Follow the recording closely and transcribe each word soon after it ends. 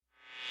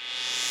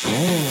You're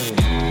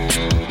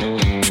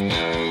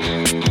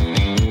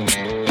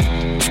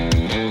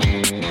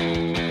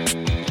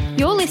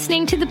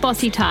listening to The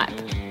Bossy Type,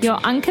 your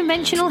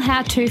unconventional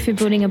how-to for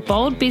building a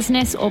bold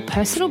business or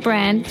personal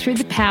brand through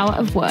the power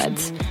of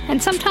words,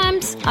 and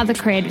sometimes other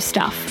creative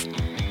stuff.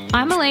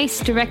 I'm Elise,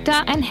 director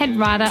and head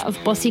writer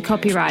of Bossy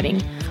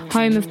Copywriting,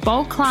 home of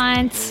bold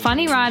clients,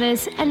 funny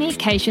writers, and the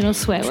occasional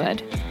swear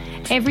word.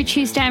 Every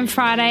Tuesday and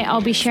Friday,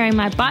 I'll be sharing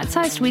my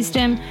bite-sized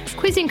wisdom,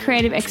 quizzing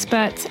creative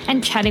experts,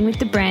 and chatting with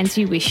the brands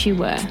you wish you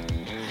were.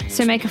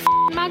 So make a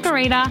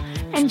margarita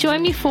and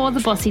join me for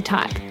The Bossy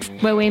Type,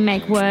 where we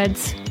make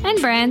words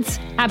and brands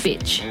our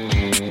bitch.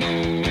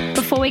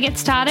 Before we get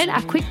started,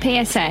 a quick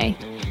PSA.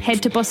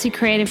 Head to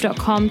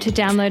bossycreative.com to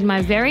download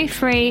my very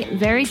free,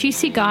 very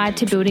juicy guide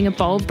to building a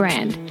bold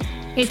brand.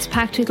 It's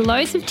packed with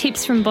loads of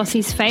tips from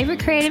Bossy's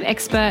favourite creative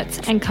experts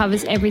and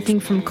covers everything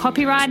from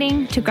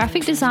copywriting to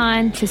graphic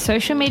design to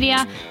social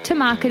media to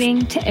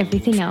marketing to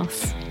everything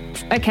else.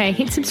 Okay,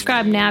 hit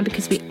subscribe now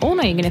because we all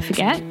know you're going to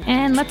forget,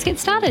 and let's get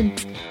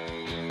started.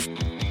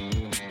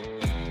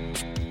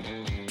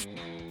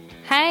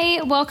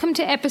 Hey, welcome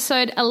to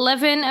episode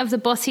 11 of The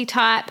Bossy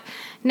Type.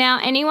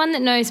 Now, anyone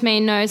that knows me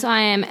knows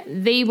I am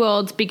the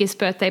world's biggest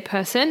birthday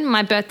person.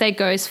 My birthday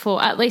goes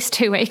for at least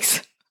 2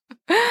 weeks.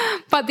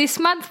 But this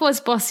month was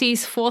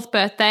Bossy's 4th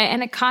birthday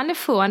and it kind of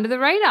flew under the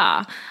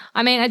radar.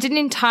 I mean, I didn't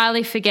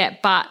entirely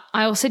forget, but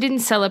I also didn't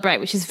celebrate,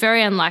 which is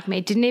very unlike me.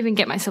 Didn't even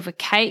get myself a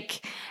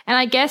cake. And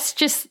I guess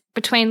just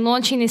between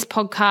launching this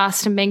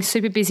podcast and being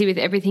super busy with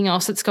everything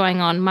else that's going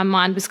on, my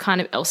mind was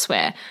kind of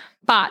elsewhere.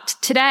 But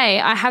today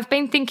I have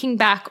been thinking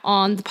back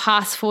on the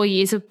past 4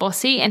 years of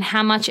Bossy and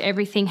how much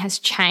everything has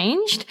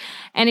changed.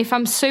 And if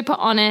I'm super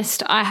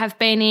honest, I have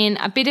been in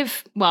a bit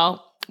of,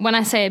 well, when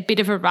I say a bit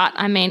of a rut,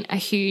 I mean a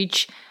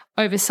huge,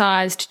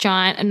 oversized,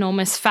 giant,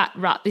 enormous, fat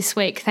rut this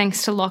week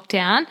thanks to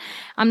lockdown.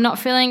 I'm not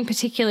feeling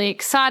particularly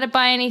excited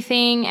by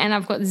anything and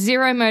I've got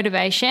zero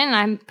motivation.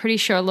 I'm pretty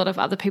sure a lot of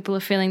other people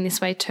are feeling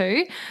this way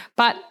too.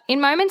 But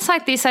in moments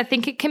like this, I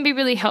think it can be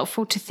really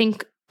helpful to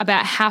think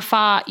about how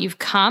far you've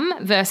come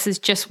versus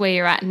just where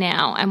you're at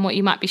now and what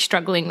you might be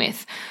struggling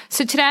with.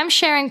 So today I'm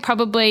sharing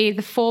probably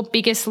the 4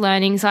 biggest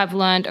learnings I've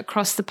learned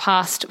across the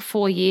past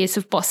 4 years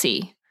of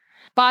Bossy.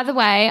 By the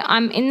way,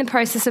 I'm in the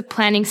process of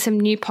planning some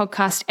new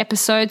podcast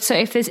episodes. So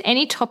if there's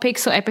any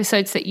topics or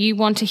episodes that you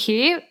want to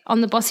hear on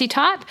the Bossy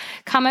Type,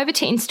 come over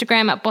to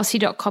Instagram at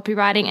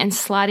bossy.copywriting and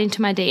slide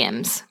into my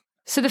DMs.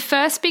 So the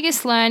first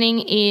biggest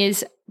learning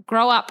is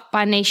grow up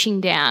by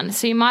niching down.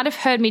 So you might have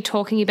heard me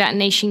talking about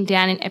niching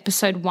down in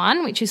episode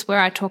 1, which is where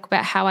I talk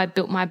about how I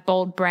built my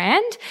bold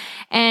brand.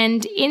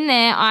 And in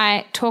there,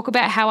 I talk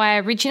about how I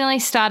originally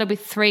started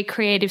with 3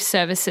 creative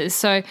services.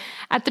 So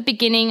at the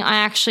beginning, I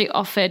actually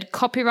offered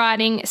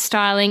copywriting,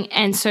 styling,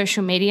 and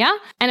social media.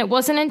 And it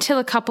wasn't until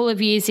a couple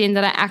of years in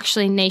that I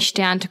actually niched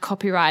down to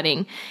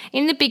copywriting.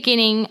 In the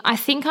beginning, I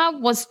think I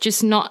was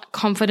just not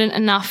confident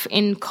enough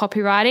in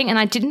copywriting, and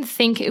I didn't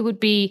think it would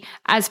be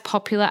as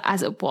popular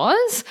as it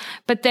was.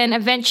 But then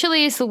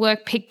eventually as the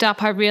work picked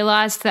up, I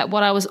realized that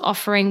what I was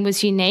offering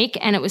was unique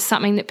and it was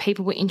something that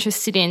people were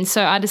interested in.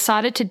 So I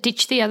decided to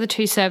ditch the other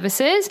 2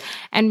 services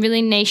and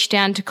really niche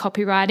down to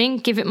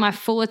copywriting, give it my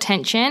full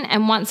attention.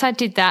 And once I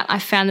did that, I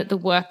found that the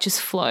work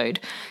just flowed.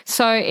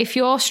 So if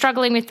you're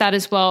struggling with that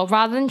as well,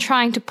 rather than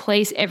trying to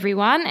please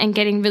everyone and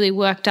getting really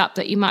worked up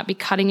that you might be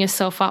cutting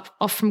yourself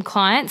off from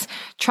clients,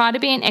 try to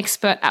be an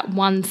expert at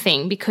one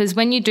thing, because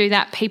when you do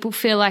that, people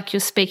feel like you're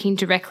speaking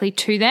directly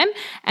to them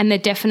and they're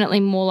definitely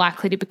more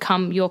likely to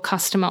become your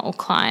customer or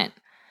client.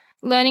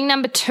 Learning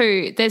number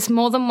 2, there's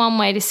more than one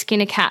way to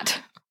skin a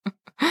cat.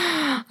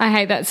 I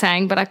hate that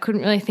saying, but I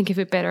couldn't really think of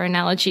a better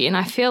analogy. And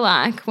I feel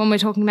like when we're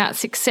talking about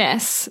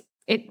success,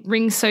 it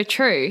rings so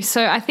true.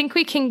 So I think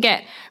we can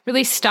get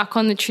really stuck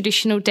on the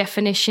traditional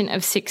definition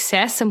of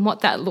success and what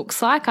that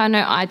looks like. I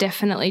know I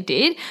definitely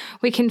did.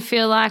 We can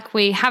feel like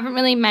we haven't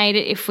really made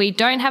it if we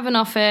don't have an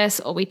office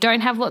or we don't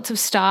have lots of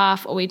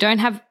staff or we don't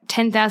have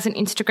 10,000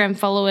 Instagram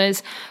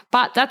followers,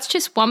 but that's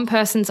just one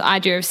person's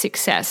idea of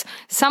success.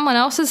 Someone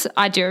else's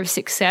idea of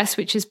success,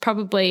 which is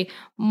probably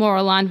more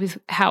aligned with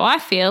how I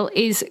feel,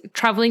 is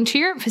traveling to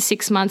Europe for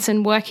 6 months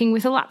and working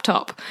with a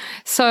laptop.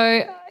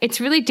 So it's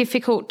really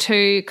difficult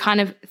to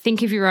kind of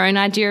think of your own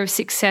idea of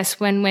success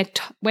when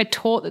we're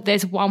taught that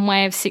there's one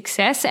way of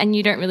success and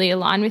you don't really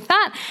align with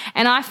that.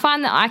 And I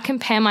find that I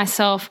compare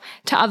myself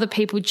to other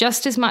people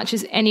just as much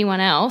as anyone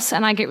else,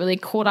 and I get really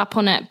caught up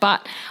on it.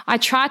 But I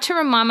try to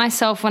remind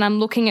myself when I'm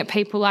looking at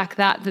people like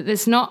that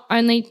there's not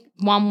only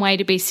one way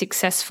to be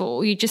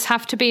successful. You just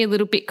have to be a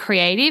little bit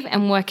creative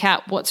and work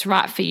out what's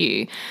right for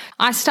you.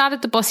 I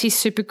started the Bossy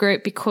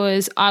Supergroup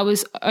because I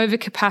was over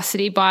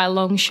capacity by a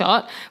long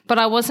shot, but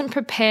I wasn't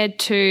prepared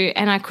to,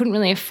 and I couldn't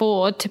really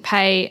afford to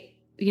pay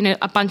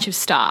a bunch of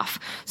staff.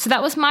 So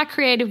that was my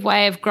creative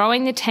way of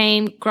growing the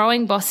team,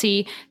 growing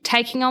Bossy,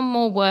 taking on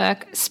more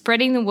work,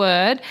 spreading the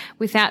word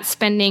without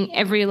spending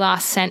every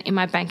last cent in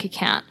my bank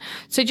account.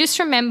 So just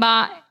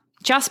remember,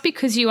 Just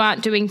because you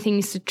aren't doing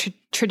things the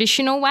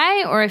traditional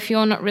way, or if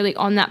you're not really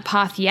on that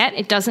path yet,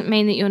 it doesn't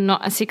mean that you're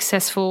not as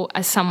successful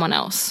as someone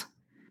else.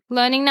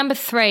 Learning number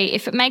 3,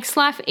 if it makes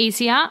life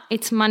easier,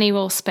 it's money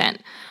well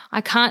spent. I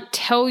can't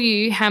tell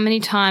you how many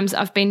times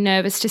I've been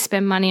nervous to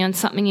spend money on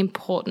something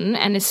important,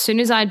 and as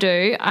soon as I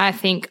do, I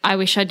think, I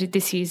wish I did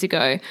this years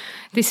ago.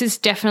 This has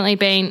definitely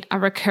been a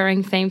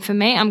recurring theme for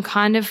me. I'm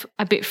kind of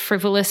a bit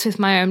frivolous with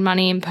my own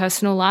money in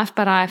personal life,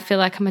 but I feel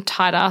like I'm a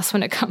tight ass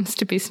when it comes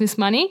to business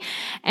money,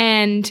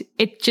 and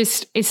it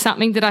just is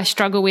something that I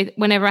struggle with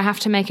whenever I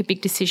have to make a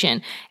big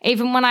decision.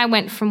 Even when I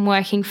went from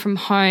working from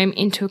home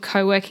into a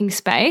co-working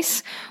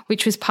space,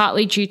 which was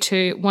partly due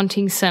to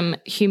wanting some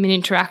human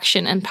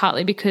interaction and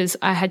partly because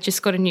I had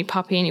just got a new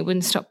puppy and it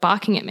wouldn't stop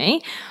barking at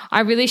me, I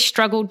really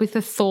struggled with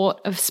the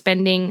thought of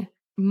spending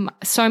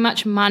so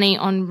much money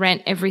on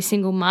rent every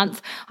single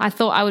month. I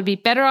thought I would be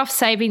better off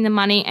saving the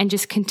money and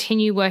just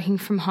continue working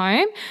from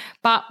home.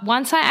 But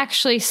once I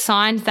actually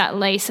signed that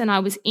lease and I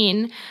was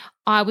in,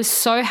 I was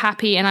so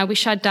happy, and I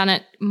wish I'd done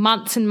it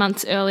months and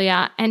months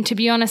earlier. And to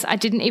be honest, I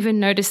didn't even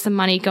notice the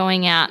money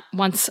going out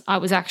once I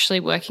was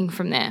actually working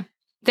from there.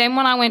 Then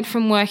when I went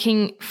from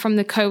working from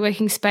the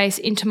co-working space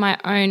into my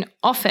own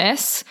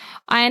office,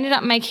 I ended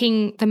up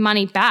making the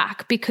money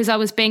back because I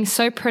was being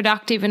so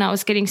productive and I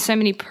was getting so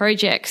many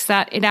projects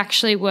that it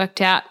actually worked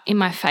out in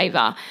my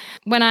favor.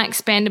 When I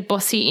expanded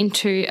Bossy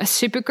into a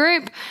super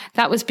group,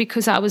 that was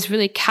because I was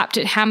really capped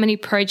at how many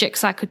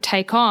projects I could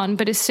take on.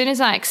 But as soon as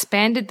I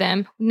expanded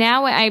them,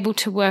 now we're able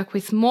to work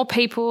with more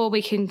people,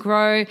 we can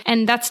grow,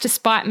 and that's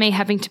despite me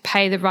having to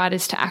pay the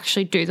writers to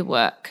actually do the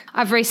work.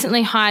 I've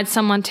recently hired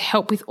someone to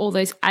help with all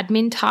those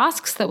admin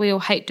tasks that we all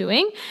hate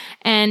doing.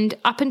 And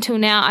up until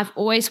now, I've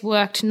always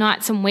worked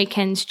nights and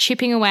weekends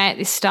chipping away at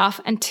this stuff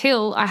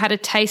until I had a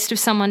taste of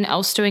someone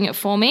else doing it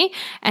for me.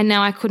 And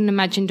now I couldn't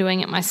imagine doing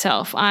it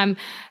myself. I'm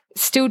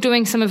still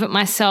doing some of it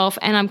myself,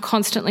 and I'm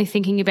constantly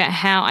thinking about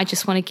how I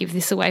just want to give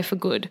this away for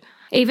good.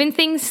 Even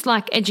things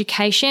like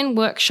education,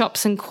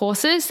 workshops and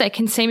courses, they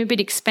can seem a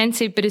bit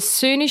expensive, but as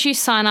soon as you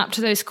sign up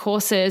to those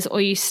courses or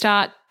you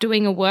start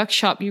doing a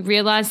workshop, you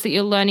realize that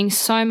you're learning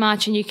so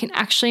much and you can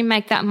actually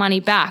make that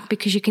money back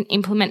because you can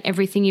implement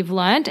everything you've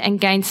learned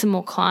and gain some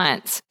more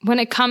clients. When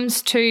it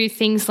comes to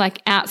things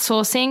like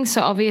outsourcing,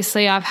 so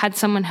obviously I've had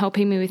someone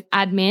helping me with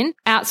admin.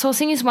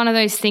 Outsourcing is one of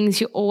those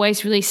things you're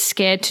always really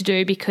scared to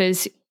do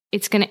because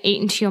it's going to eat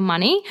into your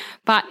money,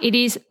 but it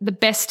is the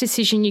best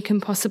decision you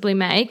can possibly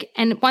make.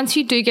 And once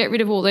you do get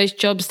rid of all those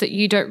jobs that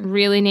you don't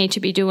really need to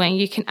be doing,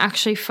 you can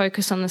actually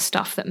focus on the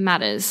stuff that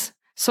matters.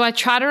 So I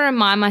try to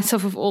remind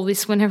myself of all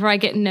this whenever I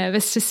get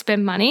nervous to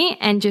spend money,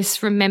 and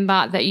just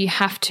remember that you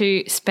have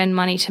to spend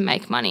money to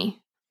make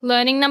money.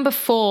 Learning number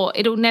 4,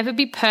 it'll never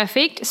be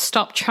perfect.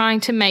 Stop trying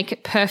to make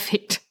it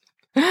perfect.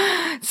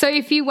 So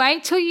if you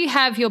wait till you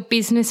have your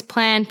business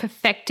plan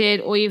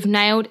perfected, or you've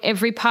nailed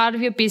every part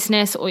of your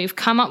business, or you've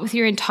come up with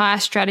your entire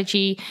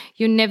strategy,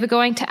 you're never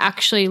going to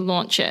actually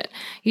launch it.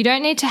 You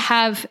don't need to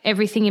have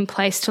everything in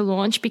place to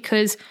launch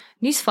because,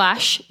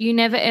 newsflash, you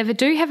never ever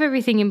do have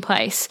everything in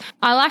place.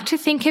 I like to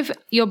think of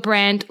your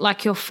brand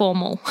like you're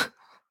formal.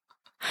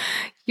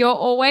 You're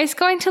always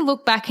going to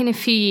look back in a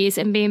few years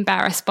and be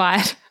embarrassed by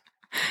it.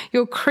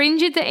 You'll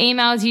cringe at the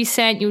emails you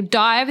sent. You'll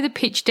die over the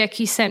pitch deck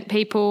you sent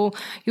people.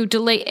 You'll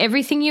delete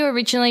everything you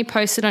originally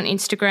posted on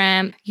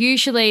Instagram.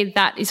 Usually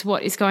that is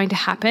what is going to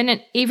happen.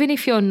 And even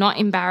if you're not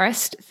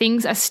embarrassed,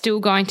 things are still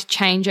going to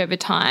change over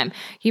time.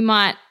 You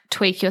might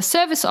tweak your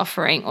service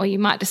offering, or you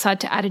might decide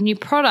to add a new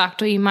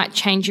product, or you might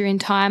change your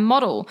entire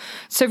model.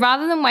 So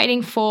rather than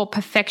waiting for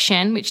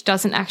perfection, which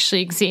doesn't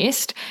actually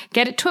exist,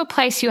 get it to a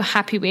place you're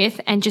happy with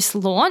and just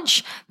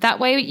launch. That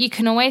way you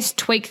can always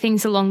tweak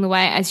things along the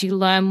way as you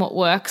learn what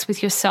works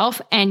with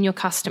yourself and your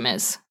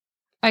customers.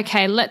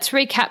 Okay, let's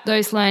recap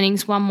those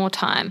learnings one more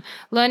time.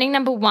 Learning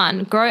number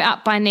 1, grow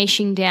up by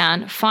niching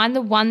down. Find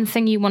the one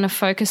thing you want to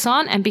focus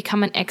on and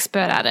become an expert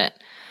at it.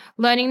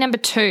 Learning number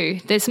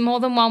 2, there's more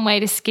than one way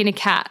to skin a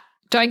cat.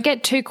 Don't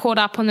get too caught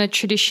up on the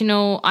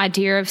traditional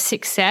idea of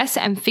success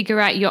and figure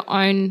out your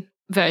own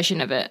version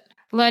of it.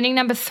 Learning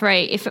number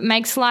 3, if it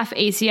makes life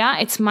easier,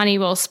 it's money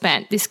well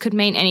spent. This could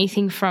mean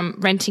anything from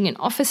renting an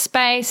office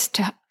space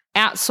to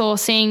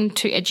outsourcing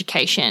to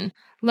education.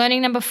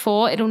 Learning number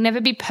 4, it'll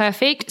never be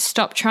perfect.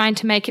 Stop trying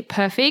to make it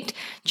perfect.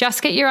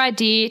 Just get your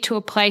idea to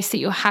a place that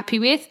you're happy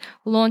with,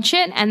 launch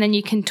it, and then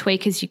you can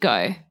tweak as you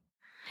go.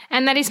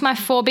 And that is my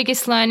 4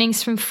 biggest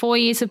learnings from 4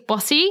 years of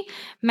Bossy.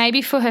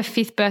 Maybe for her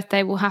 5th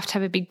birthday, we'll have to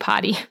have a big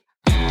party.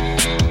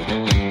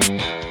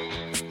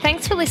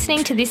 Thanks for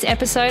listening to this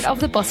episode of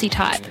The Bossy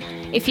Type.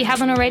 If you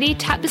haven't already,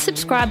 tap the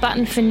subscribe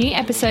button for new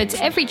episodes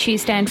every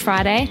Tuesday and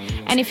Friday.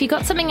 And if you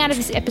got something out of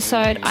this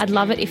episode, I'd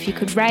love it if you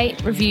could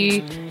rate,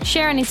 review,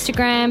 share on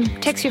Instagram,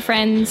 text your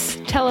friends,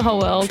 tell the whole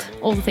world,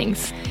 all the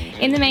things.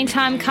 In the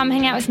meantime, come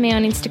hang out with me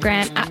on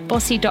Instagram at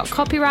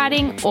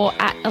bossy.copywriting or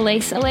at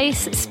Elise,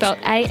 spelled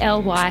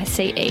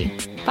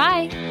ALYCE.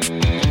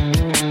 Bye.